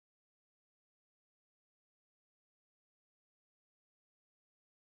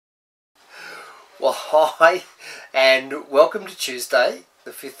Well, hi, and welcome to Tuesday, the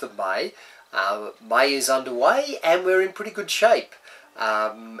 5th of May. May is underway, and we're in pretty good shape.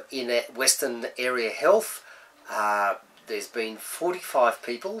 In Western Area Health, there's been 45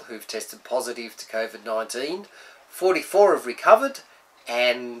 people who've tested positive to COVID-19, 44 have recovered,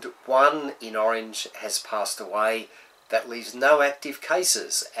 and one in Orange has passed away. That leaves no active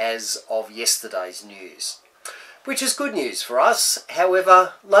cases as of yesterday's news, which is good news for us.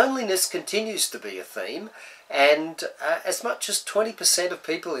 However, loneliness continues to be a theme, and as much as 20% of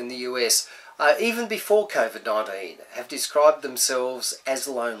people in the US, even before COVID-19, have described themselves as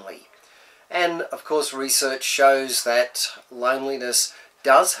lonely. And of course, research shows that loneliness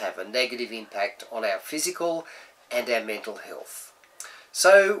does have a negative impact on our physical and our mental health.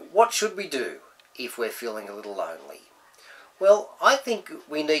 So what should we do if we're feeling a little lonely? Well, I think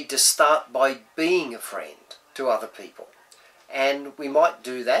we need to start by being a friend to other people, and we might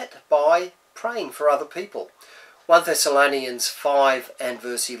do that by praying for other people. 1 Thessalonians 5 and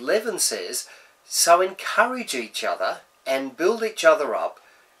verse 11 says, "So encourage each other and build each other up,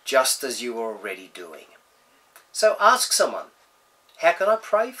 just as you are already doing." So ask someone, how can I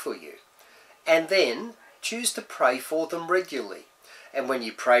pray for you? And then choose to pray for them regularly. And when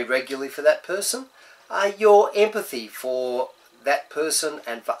you pray regularly for that person, your empathy for that person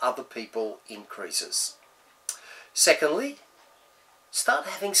and for other people increases. Secondly, start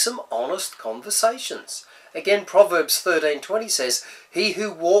having some honest conversations. Again, Proverbs 13:20 says, "He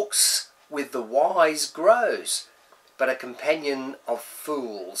who walks with the wise grows, but a companion of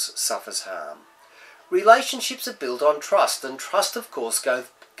fools suffers harm." Relationships are built on trust, and trust, of course,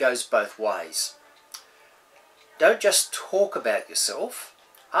 goes both ways. Don't just talk about yourself.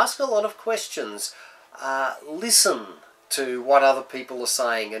 Ask a lot of questions. Listen to what other people are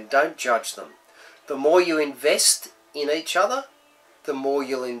saying, and don't judge them. The more you invest in each other, the more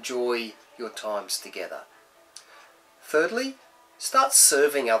you'll enjoy your times together. Thirdly, start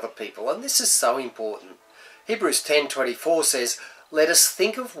serving other people, and this is so important. Hebrews 10:24 says, "Let us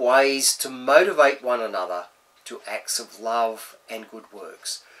think of ways to motivate one another to acts of love and good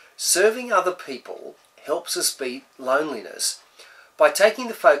works." Serving other people helps us beat loneliness by taking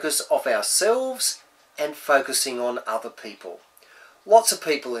the focus off ourselves and focusing on other people. Lots of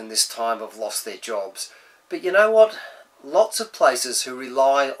people in this time have lost their jobs, but you know what? Lots of places who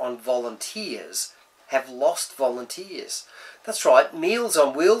rely on volunteers have lost volunteers. That's right, Meals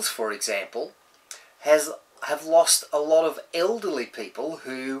on Wheels, for example, have lost a lot of elderly people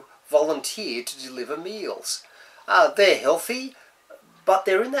who volunteer to deliver meals. They're healthy, but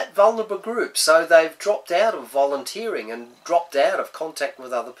they're in that vulnerable group, so they've dropped out of volunteering and dropped out of contact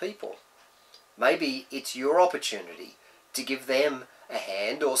with other people. Maybe it's your opportunity to give them a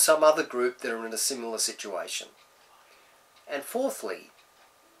hand, or some other group that are in a similar situation. And fourthly,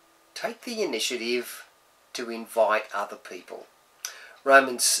 take the initiative to invite other people.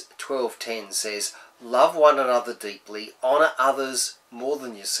 Romans 12:10 says, "Love one another deeply, honour others more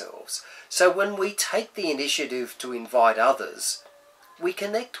than yourselves." So when we take the initiative to invite others, we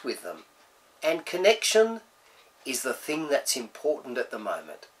connect with them. And connection is the thing that's important at the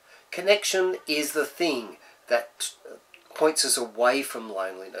moment. Connection is the thing that points us away from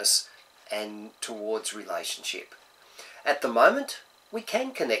loneliness and towards relationship. At the moment, we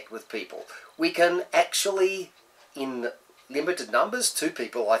can connect with people. We can actually, in limited numbers, 2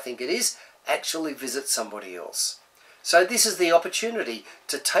 people I think it is, actually visit somebody else. So this is the opportunity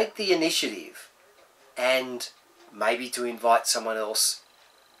to take the initiative and maybe to invite someone else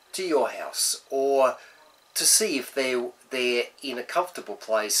to your house, or to see if they're in a comfortable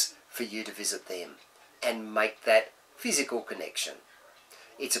place for you to visit them and make that physical connection.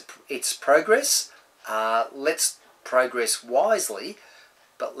 It's progress. Let's progress wisely,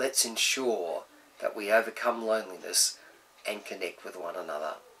 but let's ensure that we overcome loneliness and connect with one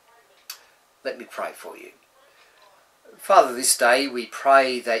another. Let me pray for you. Father, this day we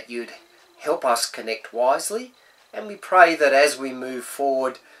pray that you'd help us connect wisely, and we pray that as we move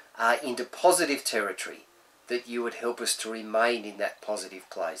forward into positive territory, that you would help us to remain in that positive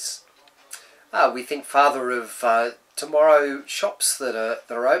place. We think, Father, of tomorrow shops that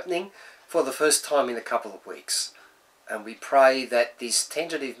are opening for the first time in a couple of weeks. And we pray that this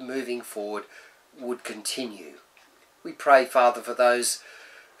tentative moving forward would continue. We pray, Father, for those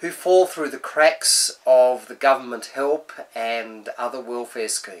who fall through the cracks of the government help and other welfare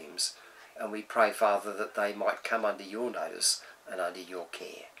schemes. And we pray, Father, that they might come under your notice and under your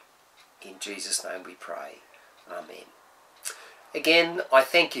care. In Jesus' name we pray. Amen. Again, I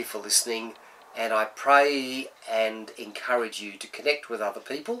thank you for listening, and I pray and encourage you to connect with other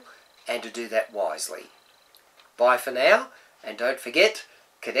people and to do that wisely. Bye for now, and don't forget,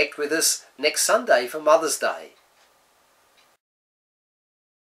 connect with us next Sunday for Mother's Day.